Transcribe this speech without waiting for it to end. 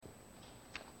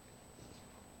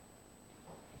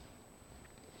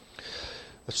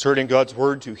Let's turn in God's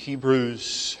Word to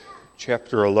Hebrews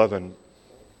chapter 11.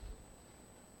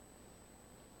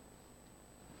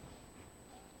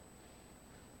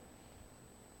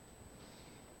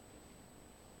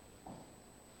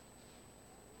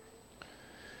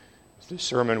 With this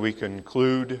sermon, we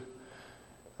conclude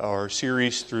our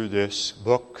series through this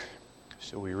book.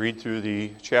 So we read through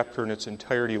the chapter in its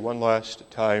entirety one last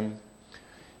time.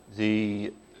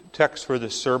 The text for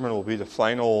this sermon will be the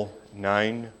final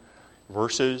 9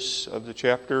 verses of the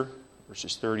chapter,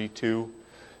 verses 32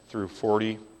 through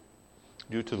 40.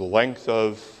 Due to the length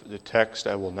of the text,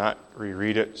 I will not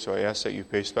reread it, so I ask that you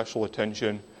pay special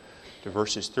attention to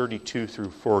verses 32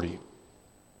 through 40.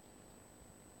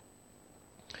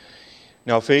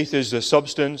 Now faith is the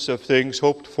substance of things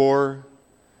hoped for,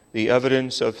 the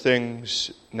evidence of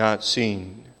things not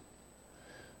seen.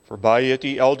 For by it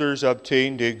the elders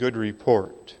obtained a good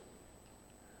report.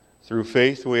 Through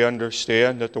faith we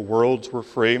understand that the worlds were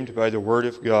framed by the word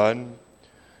of God,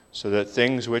 so that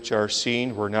things which are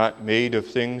seen were not made of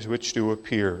things which do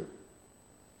appear.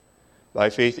 By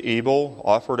faith Abel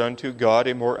offered unto God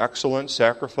a more excellent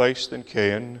sacrifice than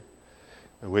Cain,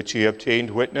 in which he obtained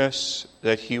witness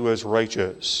that he was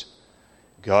righteous,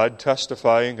 God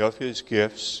testifying of his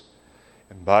gifts,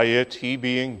 and by it he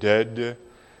being dead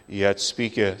yet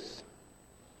speaketh.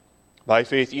 By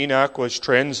faith Enoch was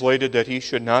translated that he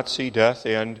should not see death,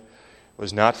 and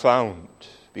was not found,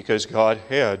 because God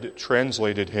had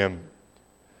translated him.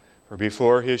 For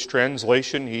before his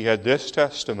translation he had this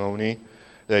testimony,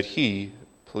 that he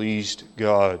pleased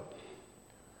God.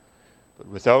 But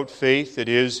without faith it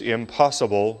is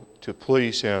impossible to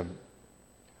please him.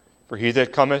 For he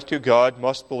that cometh to God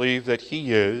must believe that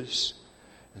he is,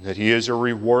 and that he is a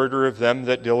rewarder of them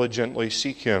that diligently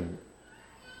seek him.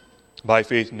 By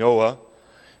faith Noah,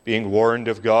 being warned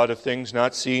of God of things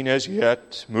not seen as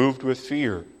yet, moved with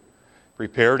fear,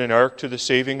 prepared an ark to the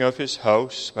saving of his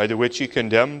house, by the which he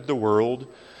condemned the world,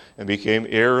 and became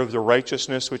heir of the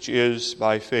righteousness which is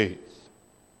by faith.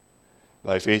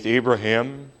 By faith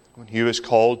Abraham, when he was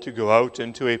called to go out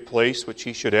into a place which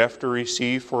he should after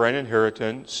receive for an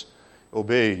inheritance,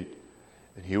 obeyed,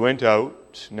 and he went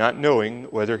out, not knowing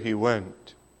whither he went.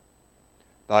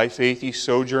 By faith he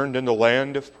sojourned in the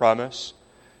land of promise,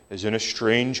 as in a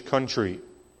strange country,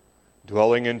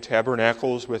 dwelling in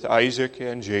tabernacles with Isaac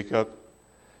and Jacob,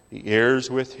 the heirs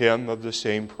with him of the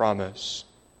same promise.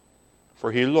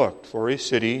 For he looked for a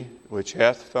city which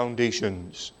hath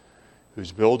foundations,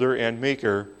 whose builder and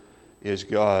maker is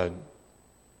God.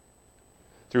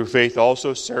 Through faith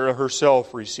also Sarah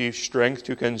herself received strength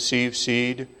to conceive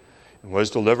seed, and was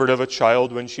delivered of a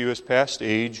child when she was past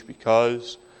age,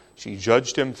 because she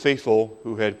judged him faithful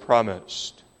who had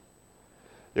promised.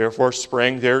 Therefore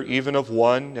sprang there even of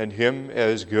one, and him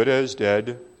as good as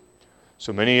dead,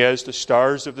 so many as the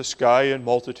stars of the sky in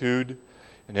multitude,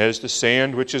 and as the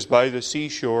sand which is by the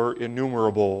seashore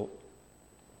innumerable.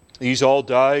 These all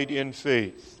died in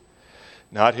faith,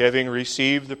 not having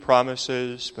received the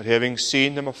promises, but having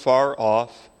seen them afar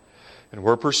off, and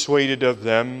were persuaded of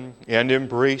them, and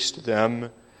embraced them,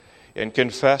 and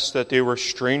confessed that they were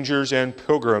strangers and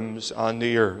pilgrims on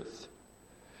the earth.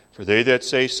 For they that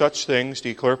say such things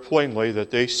declare plainly that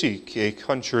they seek a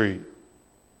country.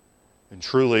 And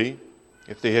truly,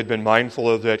 if they had been mindful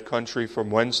of that country from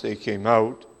whence they came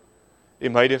out, they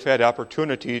might have had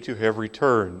opportunity to have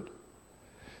returned.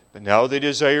 But now they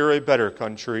desire a better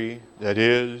country, that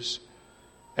is,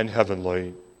 an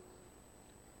heavenly.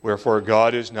 Wherefore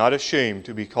God is not ashamed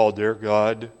to be called their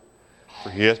God, for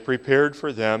he hath prepared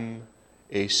for them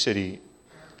a city.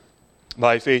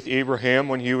 By faith Abraham,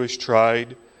 when he was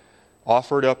tried,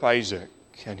 offered up Isaac,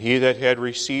 and he that had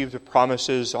received the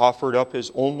promises offered up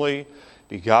his only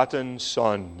begotten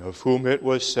son, of whom it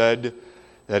was said,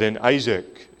 that in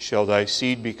Isaac shall thy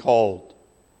seed be called,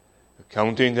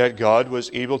 accounting that God was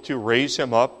able to raise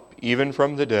him up even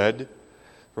from the dead,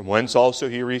 from whence also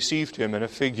he received him in a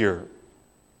figure.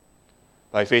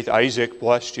 By faith Isaac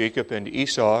blessed Jacob and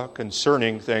Esau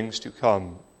concerning things to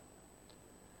come.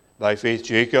 By faith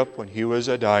Jacob, when he was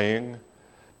a-dying,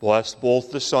 blessed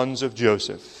both the sons of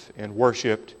Joseph, and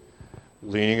worshipped,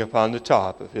 leaning upon the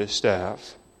top of his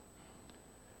staff.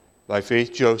 By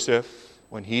faith Joseph,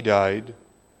 when he died,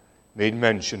 made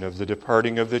mention of the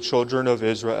departing of the children of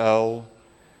Israel,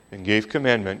 and gave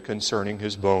commandment concerning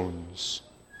his bones.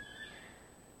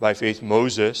 By faith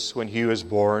Moses, when he was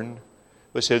born,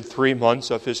 was hid 3 months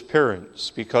of his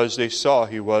parents, because they saw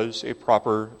he was a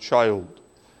proper child.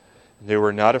 And they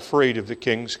were not afraid of the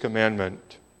king's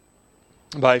commandment.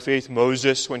 By faith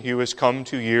Moses, when he was come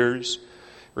to years,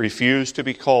 refused to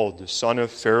be called the son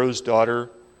of Pharaoh's daughter,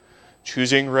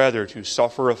 choosing rather to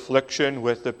suffer affliction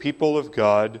with the people of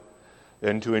God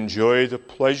than to enjoy the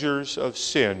pleasures of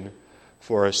sin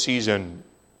for a season,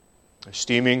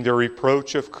 esteeming the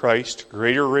reproach of Christ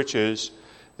greater riches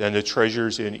than the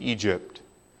treasures in Egypt,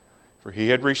 for he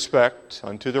had respect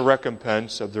unto the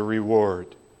recompense of the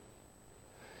reward.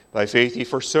 By faith he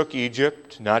forsook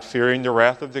Egypt, not fearing the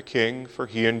wrath of the king, for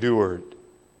he endured,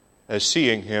 as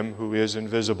seeing him who is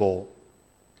invisible.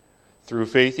 Through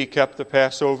faith he kept the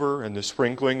Passover and the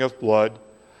sprinkling of blood,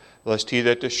 lest he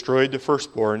that destroyed the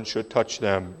firstborn should touch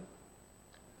them.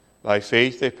 By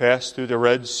faith they passed through the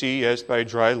Red Sea as by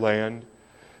dry land,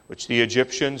 which the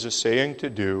Egyptians, essaying to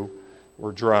do,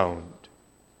 were drowned.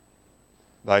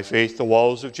 By faith the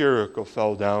walls of Jericho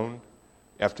fell down,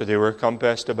 after they were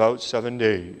compassed about 7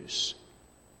 days.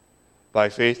 By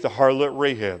faith the harlot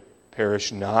Rahab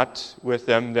perished not with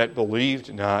them that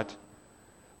believed not,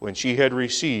 when she had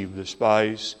received the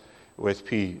spies with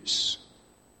peace.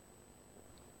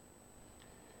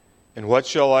 And what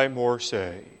shall I more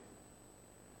say?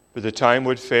 For the time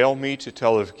would fail me to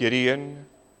tell of Gideon,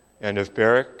 and of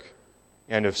Barak,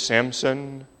 and of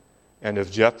Samson, and of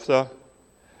Jephthah,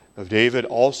 of David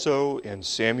also, and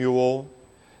Samuel,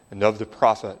 and of the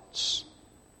prophets,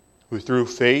 who through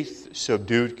faith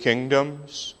subdued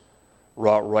kingdoms,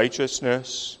 wrought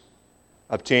righteousness,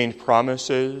 obtained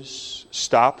promises,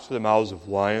 stopped the mouths of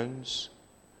lions,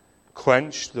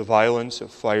 quenched the violence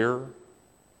of fire,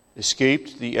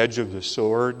 escaped the edge of the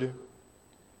sword,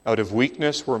 out of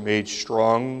weakness were made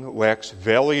strong, waxed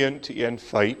valiant in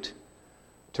fight,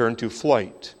 turned to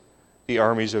flight the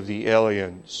armies of the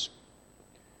aliens.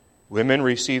 Women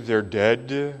received their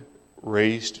dead,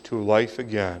 raised to life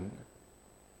again,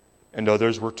 and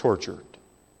others were tortured,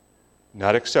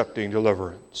 not accepting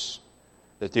deliverance,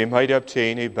 that they might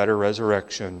obtain a better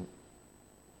resurrection.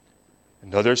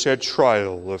 And others had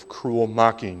trial of cruel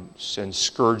mockings and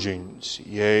scourgings,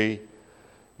 yea,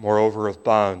 moreover of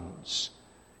bonds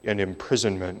and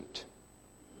imprisonment.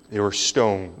 They were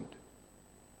stoned,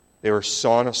 they were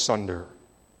sawn asunder,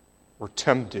 were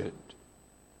tempted,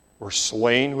 were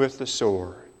slain with the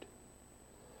sword.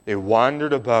 They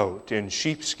wandered about in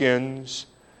sheepskins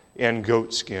and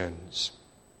goatskins,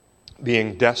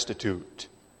 being destitute,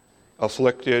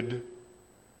 afflicted,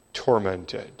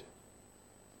 tormented,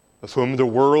 of whom the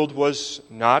world was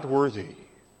not worthy.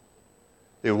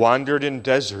 They wandered in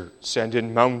deserts and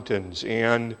in mountains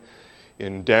and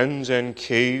in dens and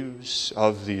caves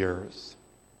of the earth.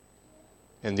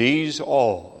 And these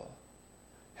all,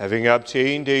 having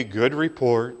obtained a good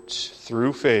report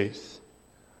through faith,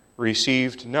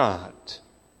 received not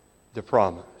the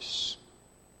promise.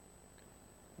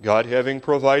 God having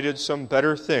provided some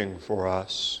better thing for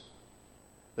us,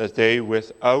 that they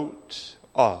without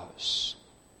us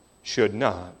should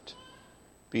not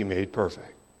be made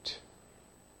perfect.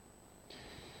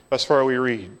 Thus far we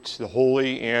read the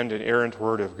holy and inerrant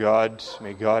Word of God.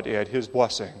 May God add His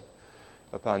blessing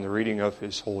upon the reading of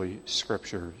His holy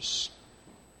Scriptures.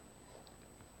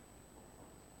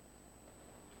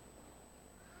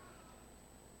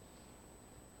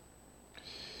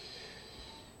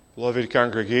 Beloved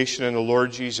congregation in the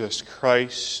Lord Jesus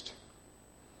Christ,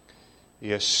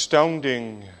 the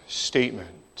astounding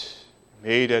statement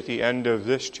made at the end of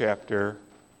this chapter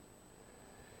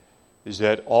is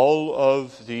that all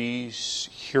of these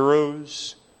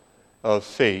heroes of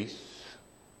faith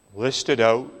listed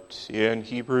out in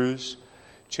Hebrews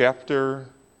chapter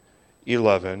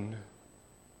 11,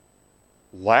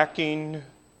 lacking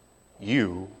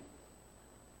you,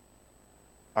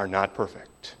 are not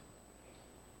perfect.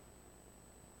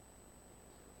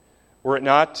 Were it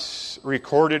not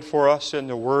recorded for us in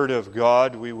the Word of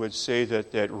God, we would say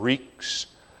that that reeks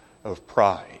of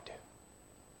pride.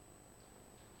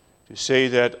 To say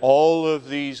that all of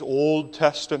these Old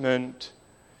Testament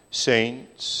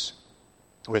saints,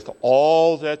 with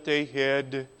all that they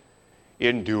had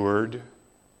endured,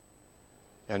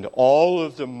 and all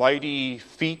of the mighty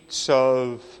feats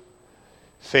of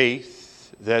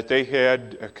faith that they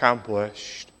had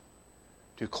accomplished,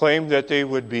 to claim that they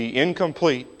would be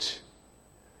incomplete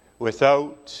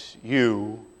without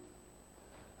you,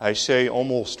 I say,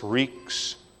 almost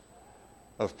reeks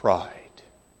of pride.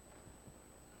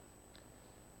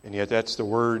 And yet that's the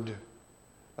Word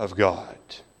of God,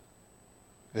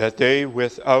 that they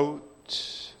without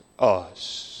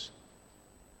us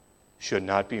should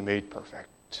not be made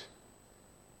perfect.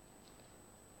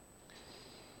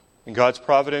 In God's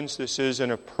providence, this is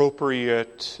an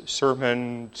appropriate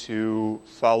sermon to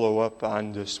follow up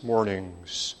on this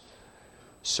morning's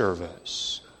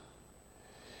service.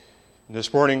 In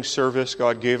this morning's service,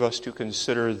 God gave us to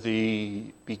consider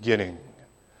the beginning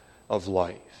of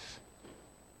life.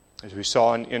 As we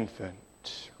saw an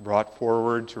infant brought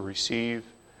forward to receive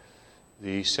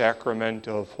the sacrament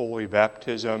of holy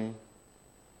baptism,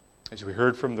 as we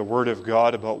heard from the Word of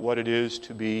God about what it is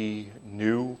to be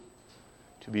new,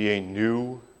 to be a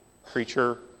new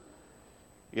creature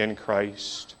in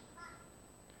Christ.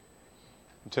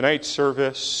 In tonight's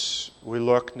service, we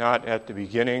look not at the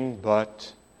beginning,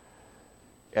 but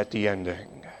at the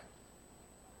ending.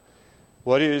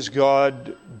 What is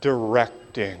God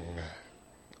directing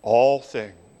all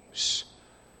things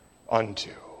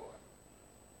unto?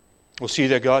 We'll see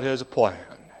that God has a plan.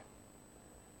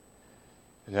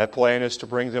 And that plan is to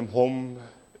bring them home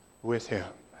with Him.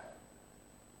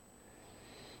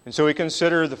 And so we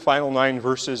consider the final 9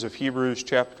 verses of Hebrews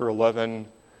chapter 11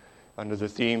 under the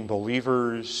theme,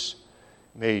 Believers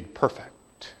Made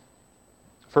Perfect.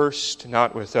 First,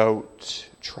 not without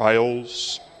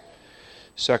trials.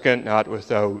 Second, not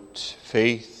without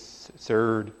faith.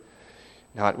 Third,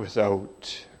 not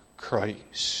without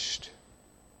Christ.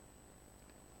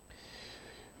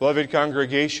 Beloved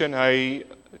congregation, I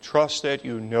trust that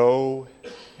you know,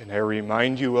 and I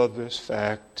remind you of this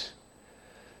fact,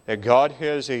 that God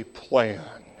has a plan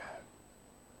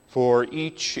for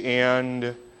each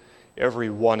and every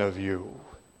one of you.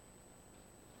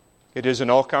 It is an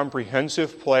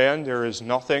all-comprehensive plan. There is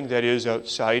nothing that is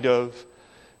outside of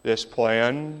this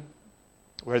plan.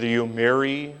 Whether you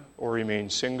marry or remain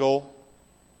single,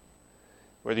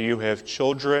 whether you have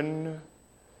children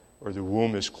or the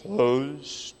womb is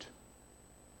closed.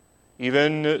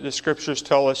 Even the Scriptures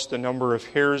tell us the number of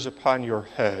hairs upon your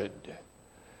head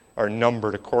are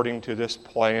numbered according to this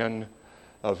plan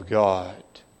of God.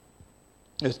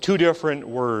 With 2 different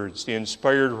words, the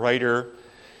inspired writer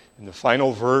in the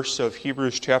final verse of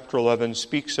Hebrews chapter 11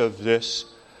 speaks of this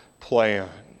plan.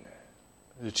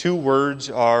 The 2 words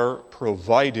are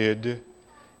provided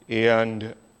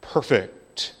and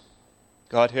perfect.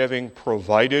 God having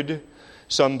provided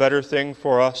some better thing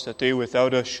for us, that they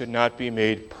without us should not be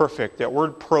made perfect. That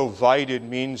word provided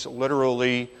means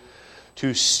literally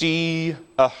to see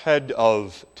ahead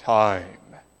of time.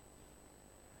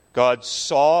 God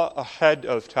saw ahead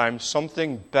of time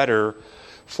something better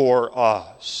for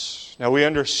us. Now we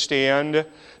understand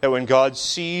that when God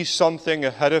sees something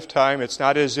ahead of time, it's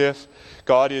not as if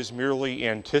God is merely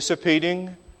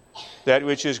anticipating that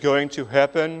which is going to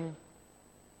happen.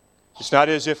 It's not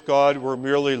as if God were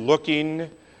merely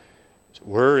looking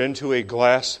into a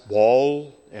glass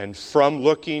wall, and from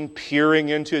looking, peering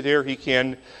into there, He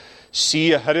can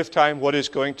see ahead of time what is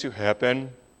going to happen.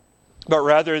 But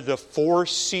rather, the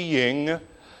foreseeing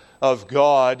of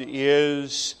God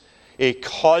is a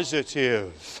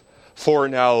causative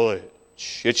foreknowledge.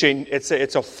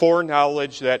 It's a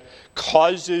foreknowledge that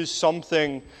causes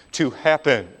something to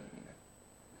happen.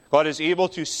 God is able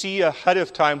to see ahead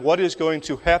of time what is going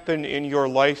to happen in your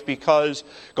life because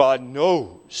God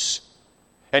knows.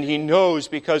 And He knows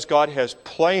because God has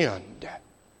planned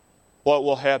what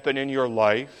will happen in your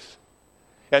life.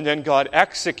 And then God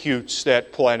executes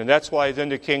that plan. And that's why then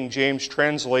the King James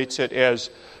translates it as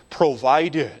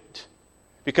provided.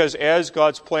 Because as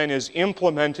God's plan is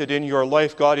implemented in your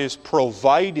life, God is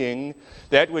providing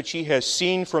that which He has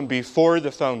seen from before the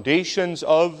foundations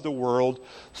of the world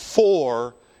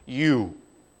for you.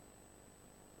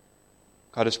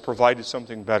 God has provided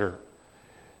something better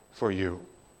for you.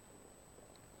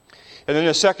 And then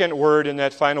the second word in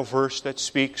that final verse that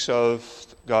speaks of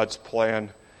God's plan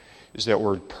is that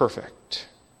word perfect.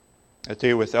 That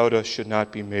they without us should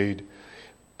not be made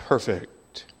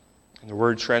perfect. And the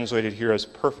word translated here as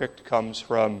perfect comes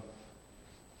from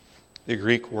the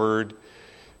Greek word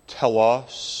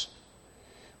telos,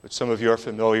 which some of you are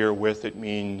familiar with. It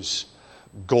means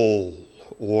goal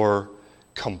or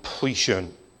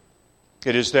completion.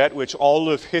 It is that which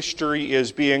all of history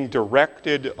is being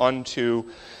directed unto,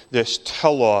 this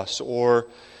telos or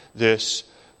this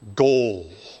goal.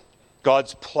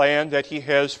 God's plan that He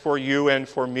has for you and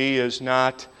for me is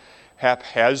not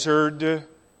haphazard,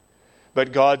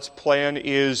 but God's plan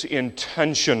is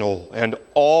intentional, and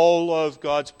all of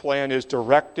God's plan is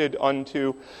directed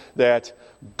unto that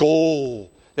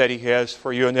goal that He has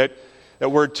for you. And that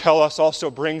word telos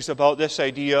also brings about this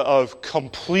idea of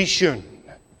completion.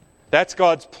 That's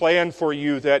God's plan for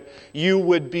you, that you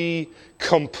would be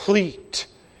complete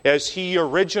as He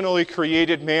originally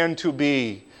created man to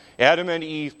be. Adam and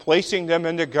Eve, placing them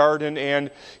in the garden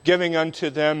and giving unto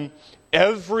them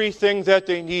everything that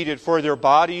they needed for their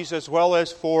bodies as well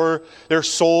as for their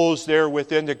souls there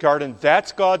within the garden.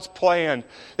 That's God's plan,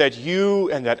 that you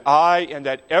and that I and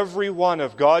that every one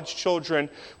of God's children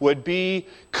would be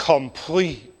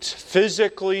complete,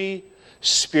 physically,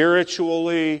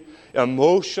 spiritually,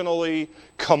 emotionally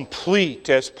complete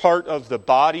as part of the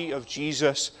body of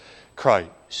Jesus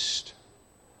Christ.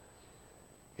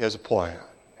 He has a plan.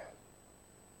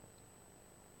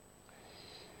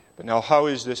 But now, how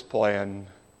is this plan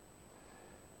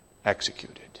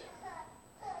executed?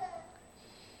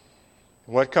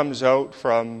 What comes out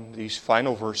from these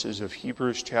final verses of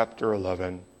Hebrews chapter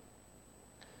 11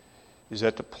 is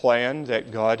that the plan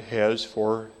that God has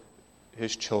for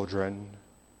His children,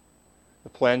 the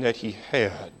plan that He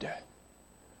had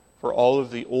for all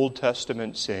of the Old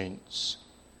Testament saints,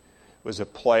 was a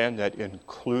plan that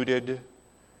included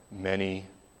many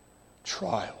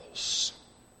trials.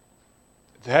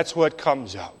 That's what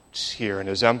comes out here and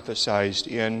is emphasized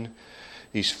in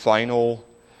these final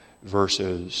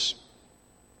verses.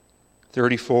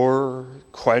 34,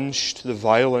 quenched the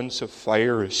violence of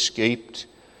fire, escaped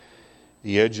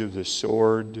the edge of the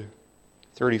sword.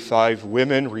 35,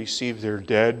 women received their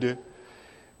dead,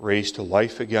 raised to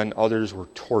life again. Others were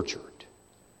tortured,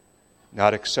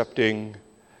 not accepting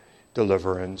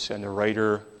deliverance. And the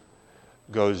writer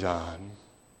goes on.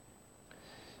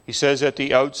 He says at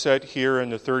the outset here in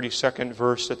the 32nd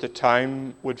verse that the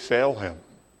time would fail him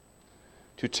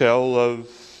to tell of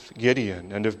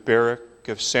Gideon and of Barak,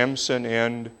 of Samson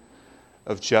and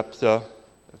of Jephthah,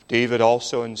 of David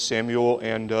also and Samuel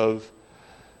and of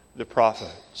the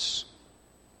prophets.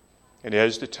 And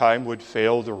as the time would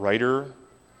fail the writer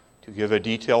to give a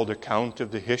detailed account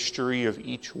of the history of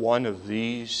each one of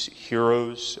these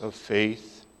heroes of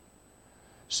faith,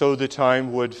 so the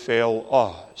time would fail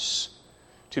us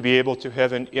to be able to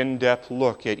have an in-depth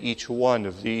look at each one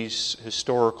of these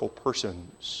historical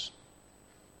persons.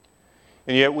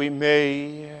 And yet we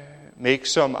may make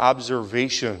some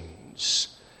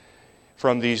observations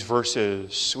from these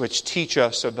verses which teach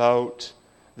us about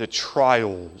the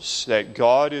trials that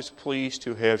God is pleased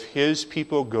to have His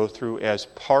people go through as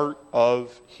part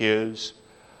of His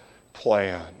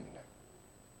plan.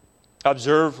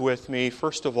 Observe with me,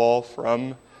 first of all,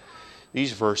 from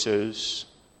these verses,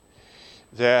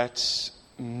 that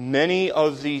many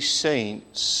of these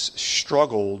saints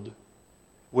struggled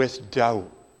with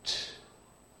doubt.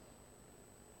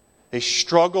 They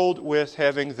struggled with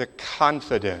having the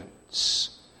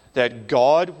confidence that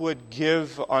God would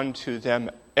give unto them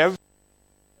everything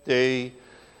they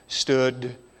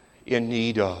stood in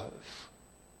need of.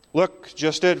 Look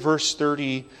just at verse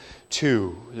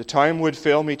 32. The time would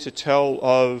fail me to tell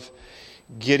of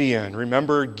Gideon.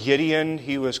 Remember Gideon,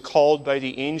 he was called by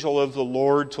the angel of the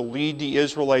Lord to lead the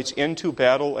Israelites into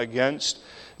battle against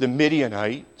the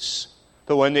Midianites.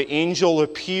 But when the angel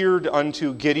appeared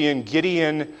unto Gideon,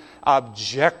 Gideon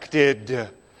objected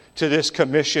to this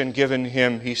commission given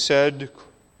him. He said,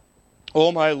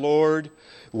 O my Lord,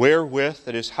 wherewith,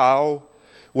 that is how,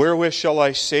 wherewith shall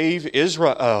I save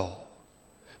Israel?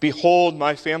 Behold,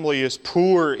 my family is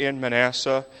poor in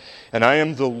Manasseh, and I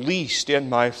am the least in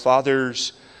my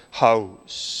father's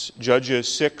house.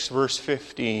 Judges 6, verse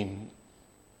 15.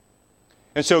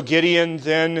 And so Gideon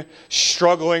then,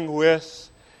 struggling with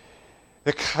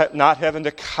not having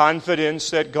the confidence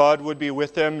that God would be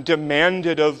with him,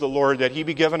 demanded of the Lord that he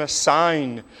be given a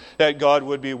sign that God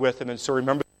would be with him. And so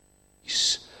remember the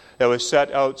peace that was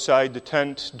set outside the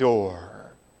tent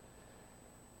door.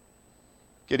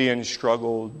 Gideon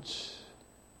struggled.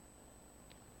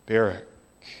 Barak.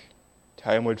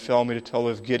 Time would fail me to tell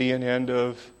of Gideon and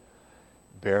of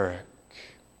Barak.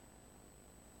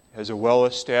 Has a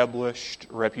well-established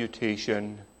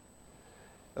reputation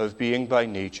of being by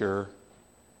nature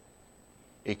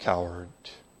a coward.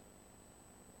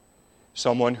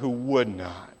 Someone who would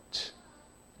not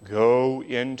go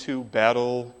into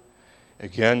battle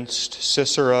against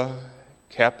Sisera,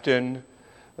 captain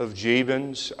of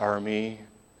Jabin's army,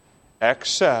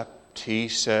 except, he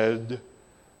said,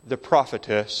 the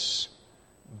prophetess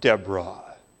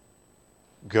Deborah,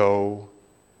 go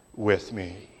with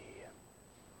me.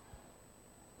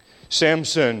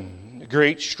 Samson, a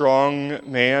great strong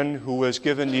man who was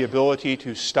given the ability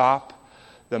to stop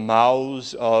the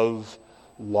mouths of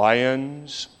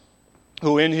lions,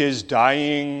 who in his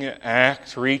dying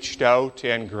act reached out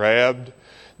and grabbed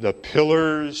the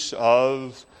pillars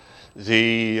of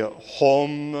the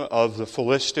home of the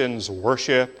Philistines'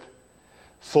 worship.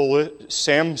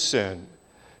 Samson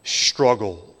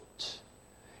struggled,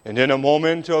 and in a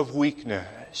moment of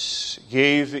weakness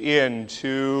gave in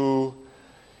to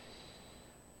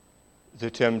the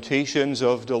temptations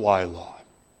of Delilah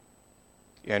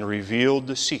and revealed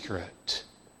the secret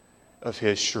of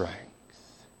his strength.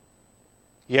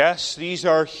 Yes, these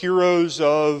are heroes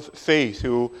of faith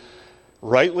who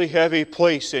rightly have a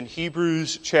place in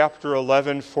Hebrews chapter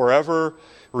 11 forever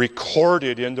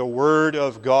recorded in the Word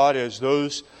of God as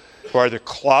those who are the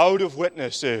cloud of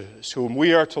witnesses, whom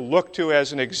we are to look to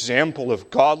as an example of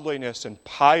godliness and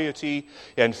piety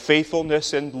and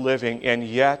faithfulness in living. And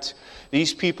yet,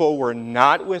 these people were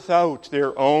not without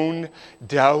their own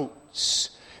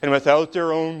doubts and without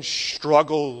their own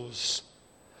struggles.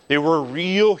 They were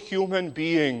real human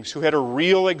beings who had a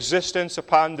real existence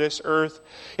upon this earth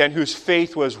and whose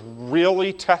faith was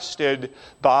really tested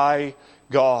by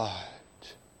God.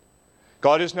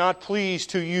 God is not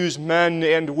pleased to use men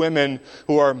and women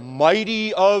who are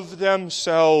mighty of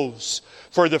themselves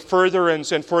for the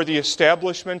furtherance and for the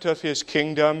establishment of His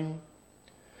kingdom.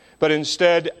 But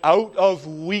instead, out of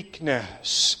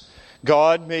weakness,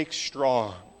 God makes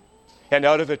strong. And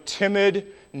out of a timid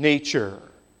nature,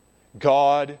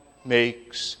 God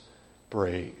makes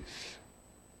brave.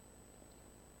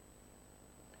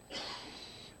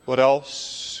 What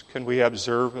else can we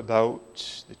observe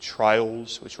about the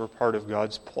trials which were part of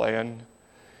God's plan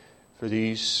for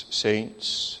these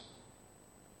saints?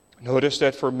 Notice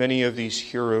that for many of these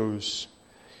heroes,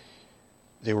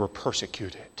 they were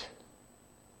persecuted.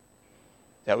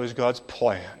 That was God's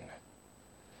plan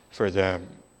for them.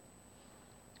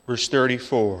 Verse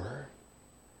 34,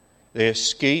 they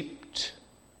escaped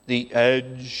the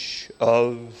edge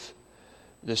of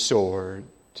the sword.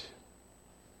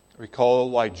 Recall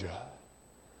Elijah,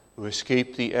 who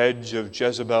escaped the edge of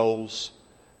Jezebel's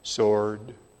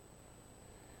sword.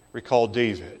 Recall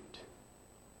David,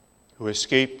 who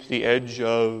escaped the edge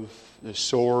of the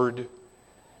sword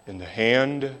in the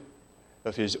hand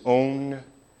of his own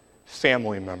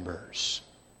family members.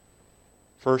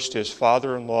 First his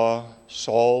father-in-law,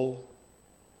 Saul,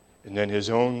 and then his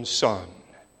own son,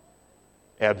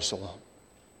 Absalom.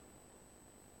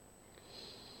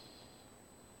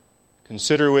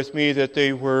 Consider with me that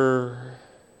they were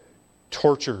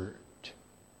tortured.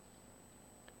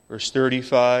 Verse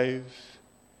 35,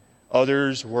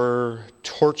 others were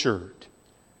tortured,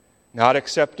 not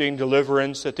accepting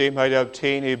deliverance that they might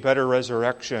obtain a better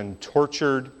resurrection.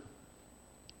 Tortured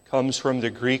comes from the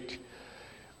Greek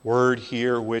word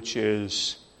here, which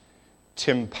is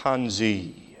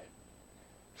timpanzi,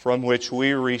 from which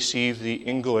we receive the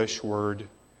English word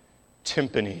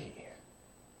timpani.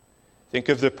 Think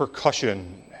of the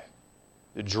percussion,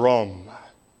 the drum,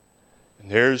 and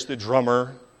there's the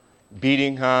drummer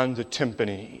beating on the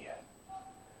timpani.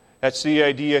 That's the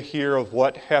idea here of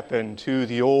what happened to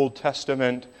the Old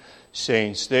Testament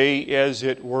saints. They, as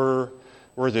it were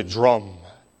the drum,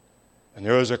 and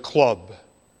there was a club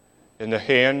in the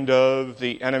hand of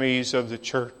the enemies of the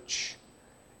church,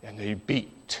 and they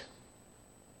beat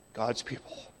God's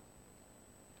people.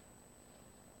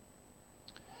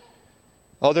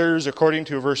 Others, according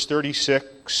to verse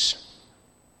 36,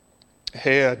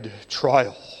 had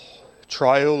trial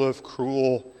of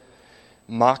cruel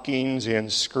mockings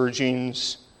and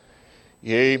scourgings,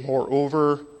 yea,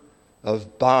 moreover,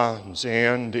 of bonds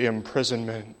and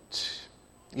imprisonment.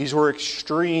 These were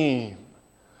extreme,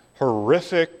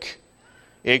 horrific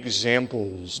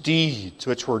examples, deeds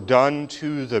which were done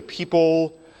to the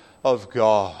people of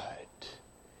God,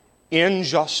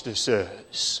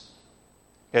 injustices,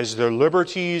 as their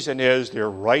liberties and as their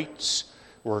rights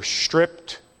were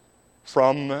stripped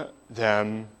from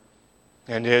them,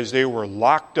 and as they were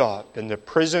locked up in the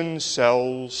prison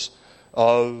cells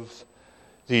of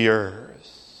the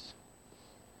earth.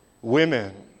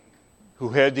 Women who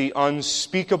had the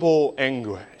unspeakable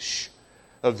anguish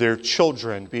of their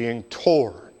children being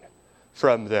torn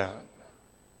from them,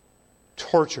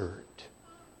 tortured,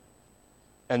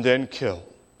 and then killed.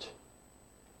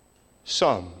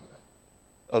 Some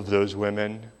of those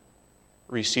women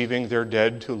receiving their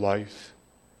dead to life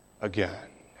again.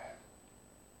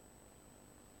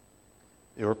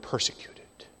 They were persecuted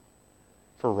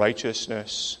for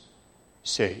righteousness'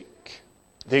 sake.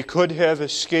 They could have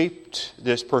escaped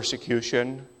this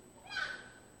persecution.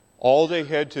 All they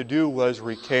had to do was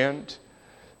recant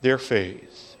their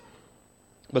faith.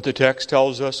 But the text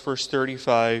tells us, verse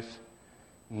 35,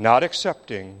 not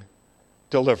accepting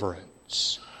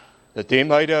deliverance, that they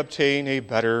might obtain a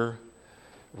better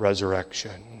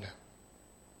resurrection.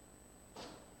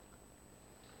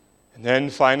 And then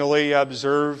finally,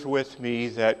 observe with me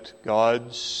that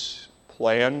God's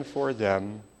plan for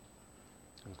them,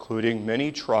 including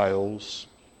many trials,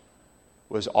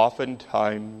 was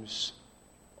oftentimes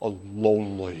a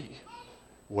lonely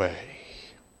way.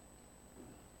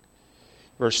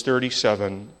 Verse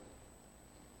 37,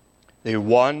 they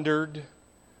wandered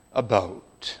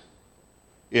about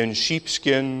in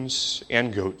sheepskins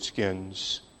and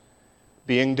goatskins,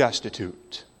 being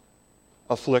destitute,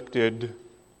 afflicted,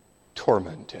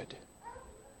 tormented.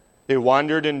 They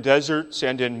wandered in deserts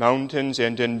and in mountains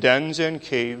and in dens and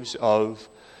caves of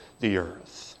the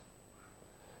earth.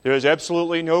 There is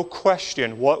absolutely no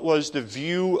question what was the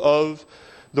view of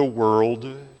the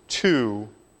world to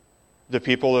the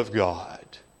people of God.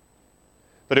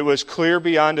 But it was clear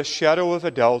beyond a shadow of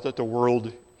a doubt that the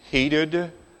world hated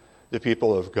the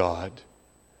people of God,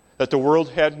 that the world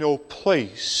had no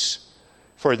place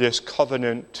for this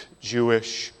covenant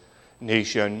Jewish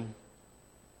nation,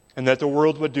 and that the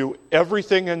world would do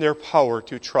everything in their power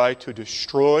to try to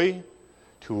destroy,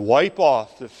 to wipe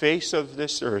off the face of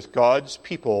this earth, God's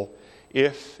people,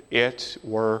 if it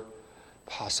were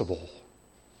possible.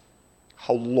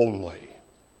 How lonely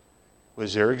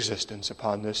was their existence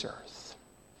upon this earth.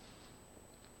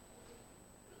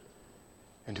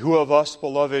 And who of us,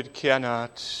 beloved,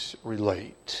 cannot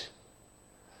relate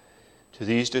to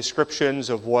these descriptions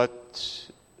of what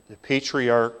the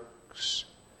patriarchs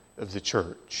of the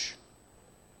church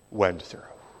went through?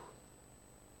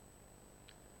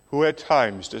 Who at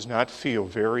times does not feel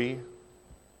very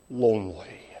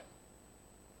lonely,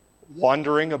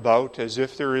 wandering about as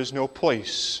if there is no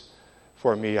place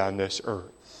for me on this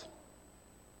earth?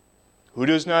 Who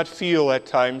does not feel at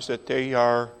times that they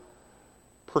are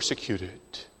persecuted,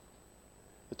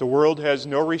 that the world has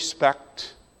no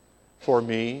respect for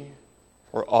me,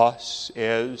 for us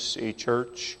as a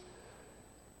church,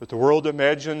 that the world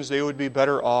imagines they would be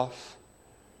better off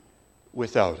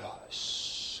without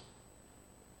us?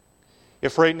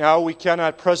 If right now we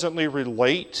cannot presently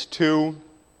relate to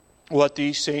what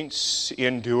these saints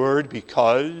endured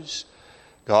because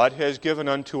God has given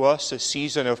unto us a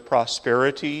season of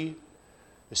prosperity,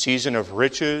 a season of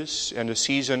riches, and a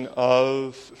season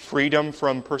of freedom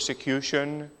from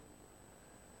persecution,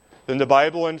 then the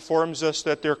Bible informs us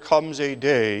that there comes a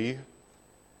day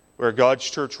where God's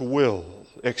church will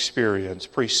experience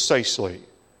precisely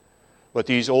what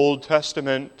these Old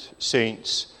Testament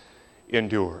saints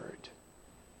endured.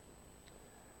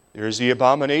 There is the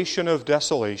abomination of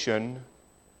desolation,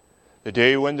 the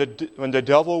day when the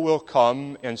devil will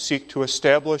come and seek to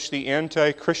establish the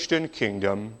anti-Christian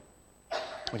kingdom.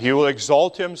 And he will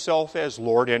exalt himself as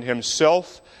Lord and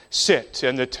himself sit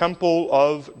in the temple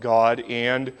of God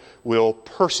and will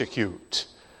persecute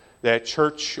that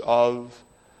church of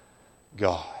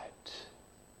God.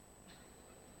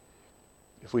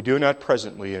 If we do not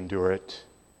presently endure it,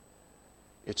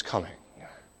 it's coming.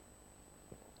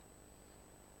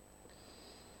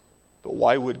 But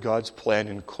why would God's plan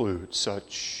include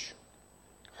such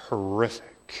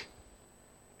horrific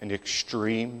and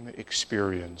extreme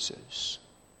experiences?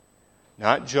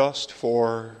 Not just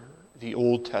for the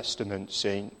Old Testament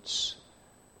saints,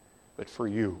 but for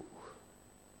you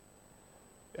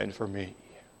and for me.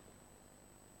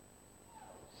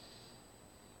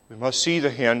 We must see the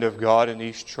hand of God in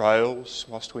these trials,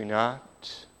 must we not?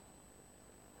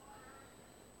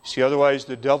 See, otherwise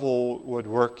the devil would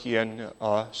work in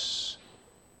us,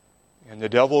 and the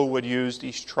devil would use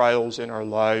these trials in our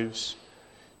lives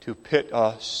to pit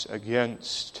us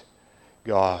against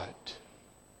God,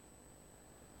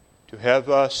 to have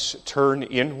us turn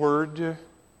inward, to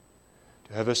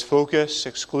have us focus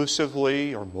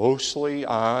exclusively or mostly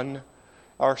on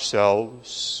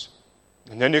ourselves,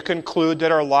 and then to conclude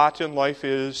that our lot in life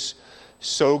is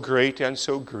so great and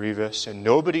so grievous, and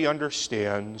nobody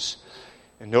understands,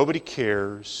 and nobody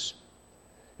cares,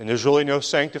 and there's really no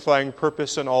sanctifying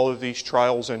purpose in all of these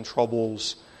trials and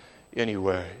troubles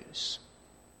anyways.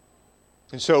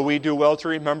 And so we do well to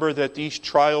remember that these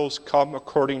trials come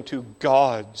according to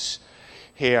God's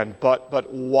hand.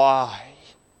 But why?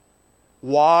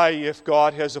 Why, if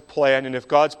God has a plan, and if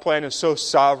God's plan is so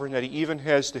sovereign that He even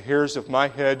has the hairs of my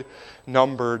head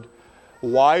numbered,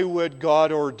 why would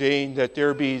God ordain that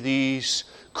there be these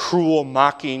cruel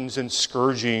mockings and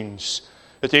scourgings,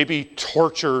 that they be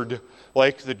tortured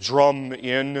like the drum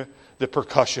in the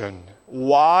percussion?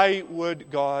 Why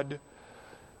would God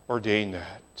ordain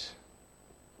that?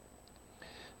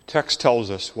 The text tells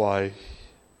us why,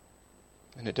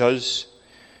 and it does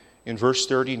in verse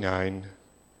 39.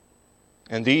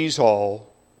 And these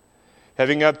all,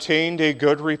 having obtained a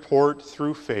good report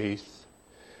through faith,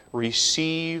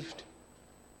 received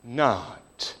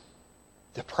not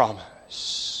the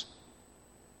promise.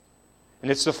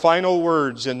 And it's the final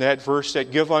words in that verse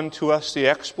that give unto us the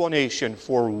explanation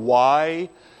for why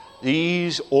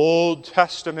these Old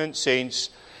Testament saints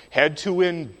had to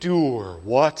endure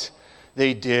what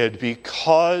they did,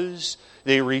 because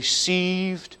they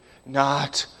received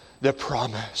not the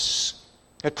promise.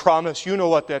 That promise, you know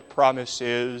what that promise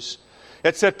is.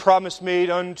 It's that promise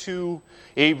made unto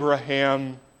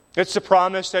Abraham, It's the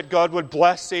promise that God would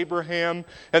bless Abraham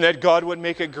and that God would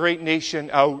make a great nation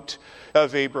out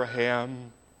of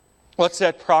Abraham. What's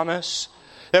that promise?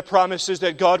 That promise is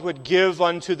that God would give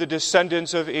unto the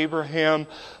descendants of Abraham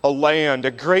a land,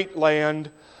 a great land,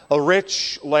 a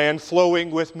rich land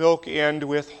flowing with milk and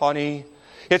with honey.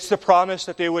 It's the promise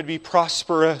that they would be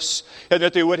prosperous and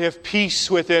that they would have peace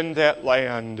within that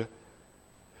land.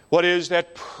 What is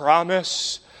that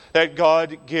promise that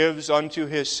God gives unto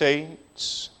His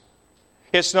saints?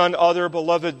 It's none other,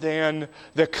 beloved, than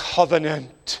the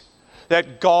covenant.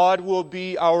 That God will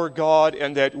be our God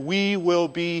and that we will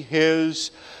be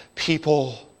His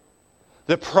people.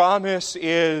 The promise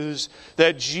is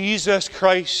that Jesus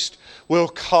Christ will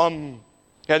come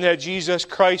and that Jesus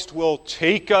Christ will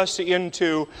take us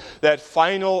into that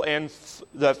final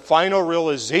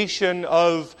realization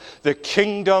of the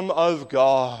kingdom of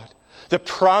God. The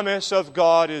promise of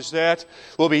God is that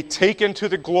we'll be taken to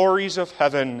the glories of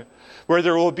heaven, where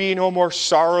there will be no more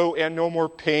sorrow and no more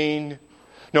pain,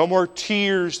 no more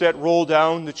tears that roll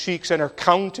down the cheeks and are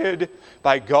counted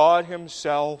by God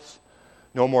Himself,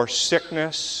 no more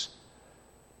sickness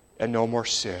and no more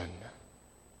sin.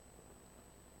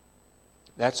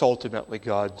 That's ultimately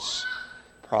God's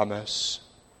promise.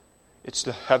 It's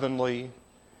the heavenly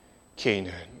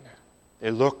Canaan.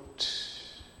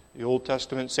 The Old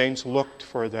Testament saints looked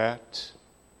for that.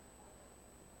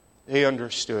 They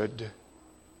understood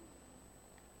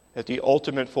that the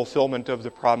ultimate fulfillment of the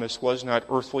promise was not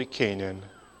earthly Canaan,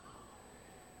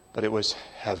 but it was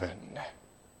heaven.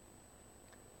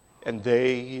 And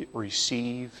they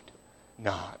received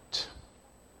not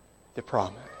the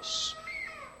promise.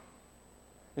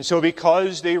 And so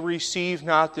because they received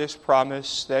not this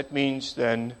promise, that means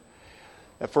then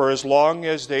that for as long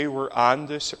as they were on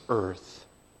this earth,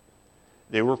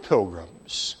 they were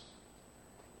pilgrims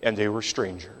and they were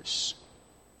strangers.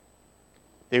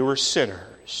 They were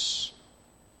sinners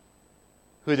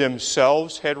who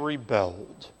themselves had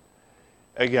rebelled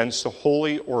against the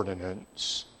holy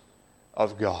ordinance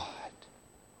of God.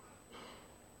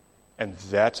 And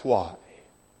that's why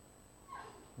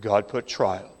God put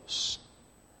trials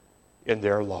in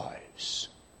their lives,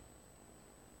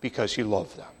 because He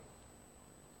loved them.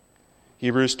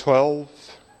 Hebrews 12,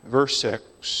 verse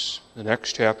 6, the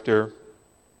next chapter.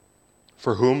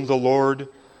 For whom the Lord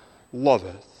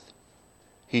loveth,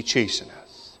 He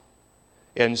chasteneth,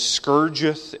 and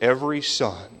scourgeth every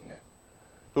son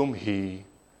whom He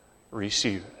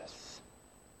receiveth.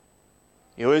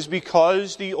 It was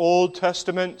because the Old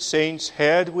Testament saints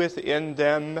had within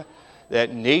them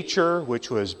that nature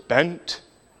which was bent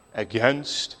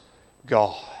against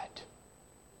God.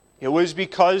 It was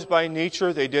because by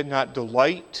nature they did not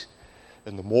delight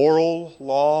in the moral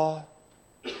law,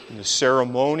 in the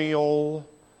ceremonial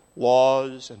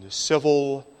laws, and the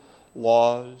civil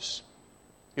laws.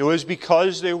 It was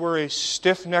because they were a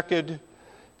stiff-necked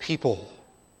people,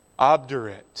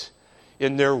 obdurate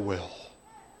in their will,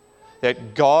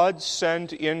 that God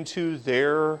sent into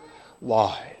their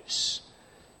lives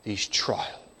these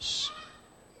trials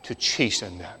to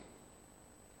chasten them.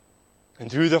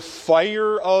 And through the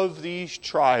fire of these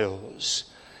trials,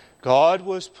 God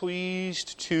was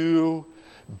pleased to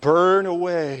burn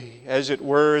away, as it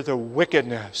were, the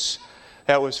wickedness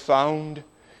that was found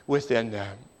within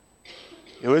them.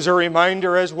 It was a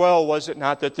reminder as well, was it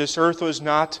not, that this earth was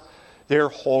not their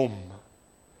home,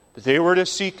 but they were to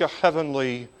seek a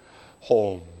heavenly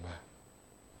home.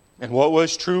 And what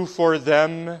was true for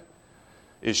them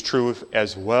is true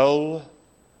as well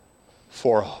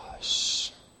for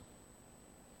us.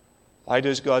 Why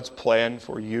does God's plan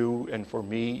for you and for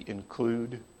me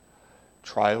include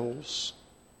trials?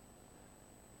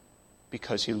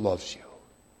 Because He loves you.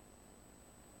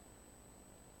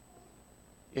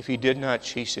 If He did not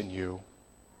chasten you,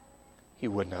 He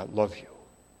would not love you.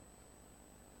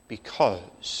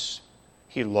 Because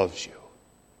He loves you,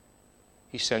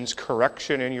 He sends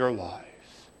correction in your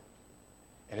life,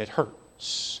 and it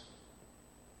hurts,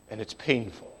 and it's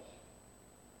painful,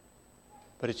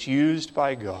 but it's used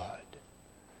by God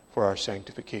for our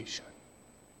sanctification.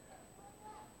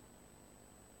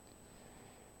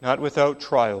 Not without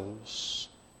trials,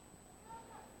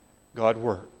 God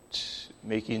worked,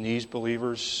 making these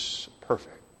believers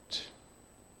perfect,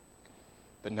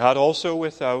 but not also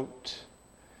without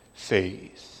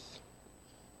faith.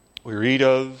 We read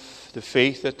of the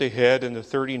faith that they had in the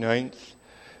 39th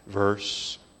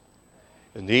verse.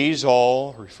 And these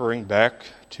all, referring back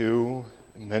to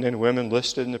men and women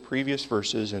listed in the previous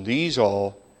verses, and these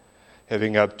all,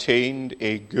 having obtained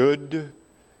a good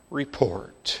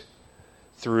report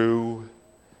through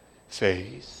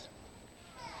faith.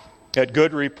 That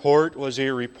good report was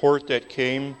a report that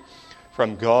came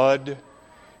from God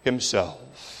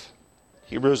Himself.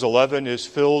 Hebrews 11 is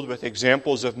filled with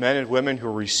examples of men and women who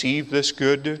received this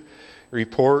good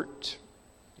report.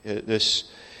 This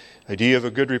idea of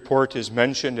a good report is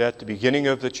mentioned at the beginning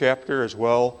of the chapter as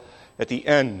well at the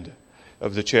end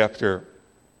of the chapter.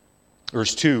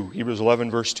 Verse 2, Hebrews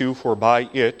 11, verse 2, for by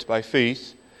it, by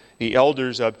faith, the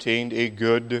elders obtained a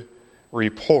good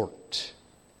report.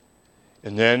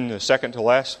 And then the second to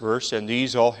last verse, and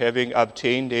these all having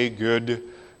obtained a good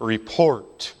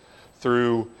report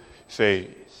through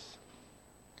faith.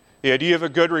 The idea of a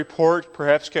good report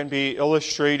perhaps can be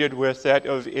illustrated with that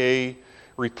of a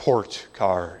report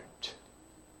card.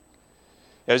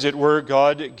 As it were,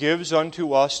 God gives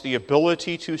unto us the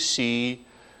ability to see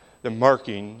the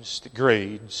markings, the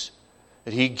grades,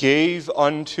 that He gave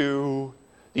unto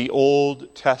the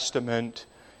Old Testament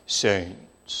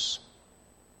saints.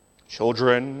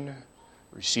 Children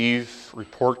receive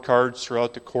report cards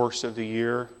throughout the course of the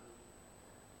year.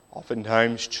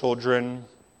 Oftentimes children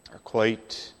are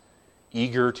quite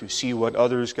eager to see what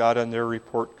others got on their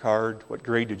report card. What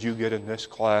grade did you get in this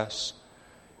class?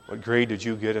 What grade did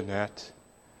you get in that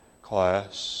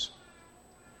class?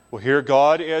 Well, here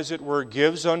God, as it were,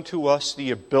 gives unto us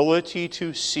the ability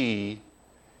to see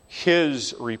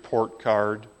His report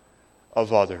card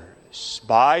of others.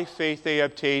 By faith they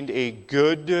obtained a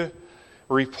good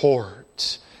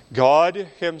report. God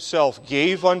Himself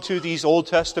gave unto these Old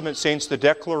Testament saints the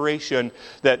declaration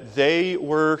that they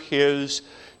were His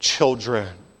children.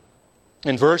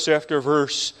 And verse after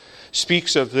verse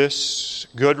speaks of this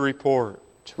good report.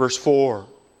 Verse 4,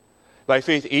 by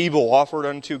faith Abel offered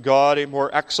unto God a more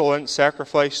excellent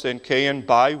sacrifice than Cain,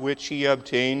 by which he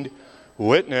obtained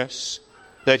witness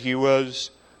that he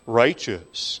was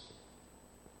righteous.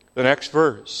 The next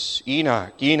verse,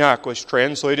 Enoch. Enoch was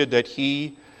translated that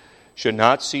he should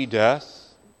not see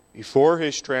death. Before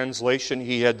his translation,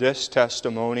 he had this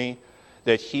testimony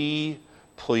that he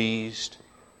pleased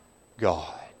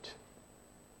God.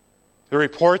 The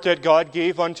report that God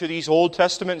gave unto these Old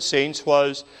Testament saints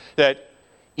was that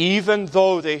even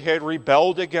though they had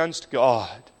rebelled against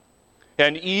God,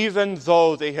 and even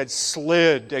though they had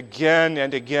slid again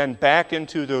and again back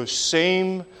into those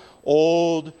same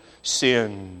old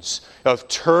sins of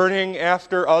turning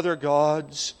after other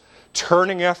gods,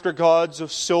 turning after gods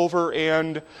of silver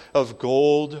and of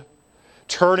gold,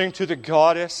 turning to the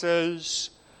goddesses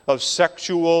of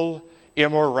sexual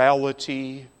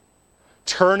immorality,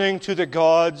 turning to the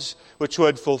gods which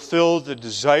would fulfill the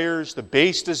desires, the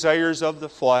base desires of the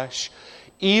flesh.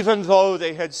 Even though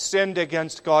they had sinned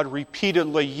against God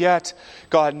repeatedly, yet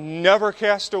God never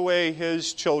cast away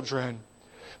His children.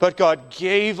 But God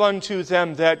gave unto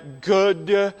them that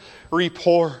good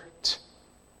report.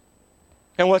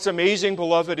 And what's amazing,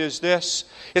 beloved, is this.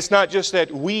 It's not just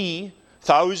that we,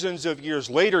 thousands of years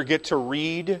later, get to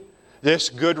read this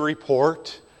good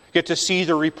report, get to see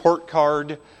the report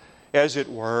card, as it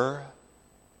were.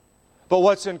 But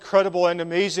what's incredible and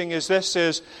amazing is this,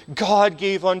 is God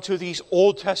gave unto these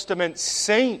Old Testament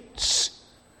saints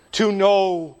to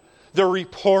know the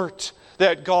report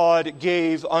that God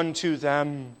gave unto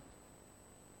them.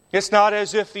 It's not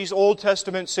as if these Old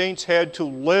Testament saints had to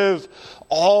live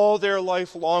all their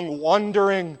life long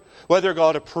wondering whether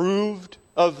God approved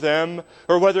of them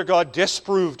or whether God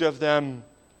disapproved of them,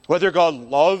 whether God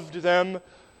loved them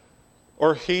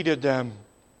or hated them,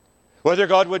 whether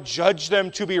God would judge them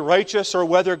to be righteous or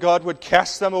whether God would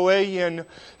cast them away in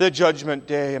the judgment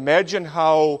day. Imagine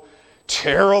how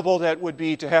terrible that would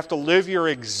be to have to live your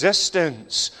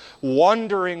existence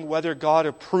wondering whether God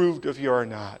approved of you or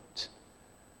not.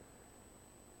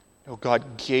 No,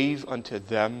 God gave unto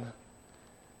them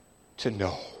to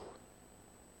know.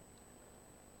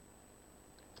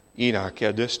 Enoch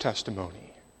had this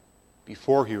testimony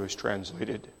before he was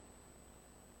translated,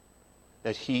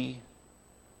 that he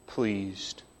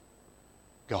pleased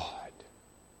God.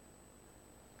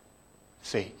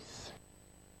 Faith.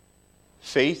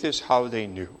 Faith is how they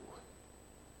knew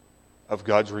of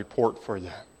God's report for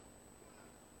them.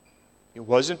 It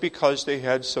wasn't because they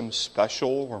had some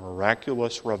special or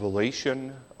miraculous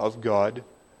revelation of God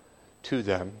to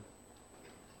them.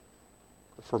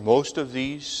 For most of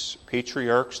these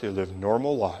patriarchs, they lived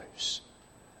normal lives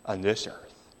on this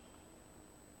earth.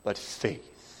 But faith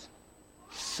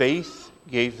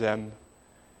gave them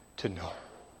to know.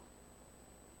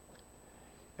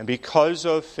 And because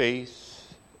of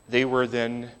faith, they were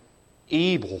then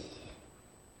able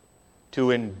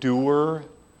to endure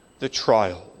the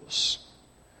trials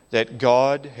that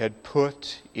God had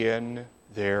put in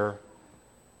their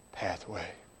pathway.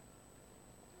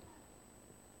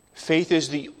 faith is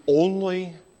the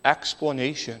only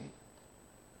explanation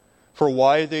for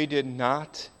why they did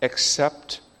not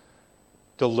accept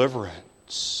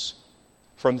deliverance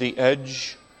from the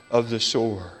edge of the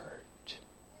sword.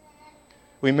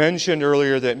 We mentioned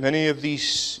earlier that many of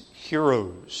these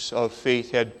heroes of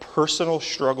faith had personal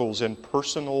struggles and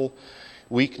personal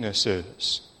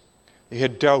weaknesses. They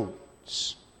had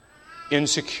doubts,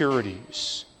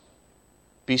 insecurities,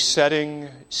 besetting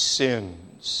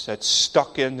sins that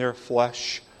stuck in their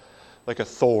flesh like a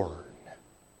thorn.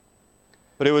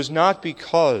 But it was not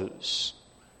because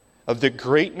of the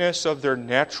greatness of their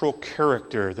natural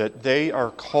character that they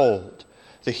are called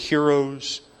the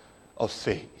heroes of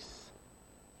faith.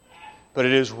 But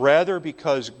it is rather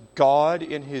because God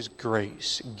in His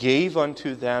grace gave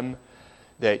unto them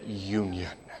that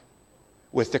union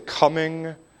with the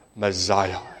coming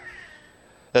Messiah,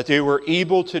 that they were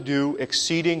able to do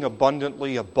exceeding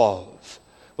abundantly above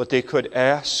what they could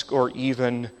ask or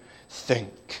even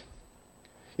think.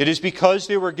 It is because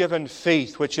they were given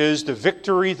faith, which is the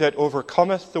victory that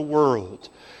overcometh the world,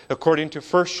 according to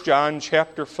 1 John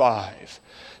chapter 5,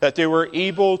 that they were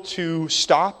able to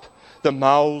stop the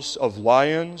mouths of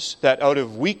lions, that out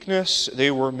of weakness they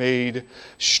were made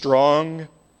strong,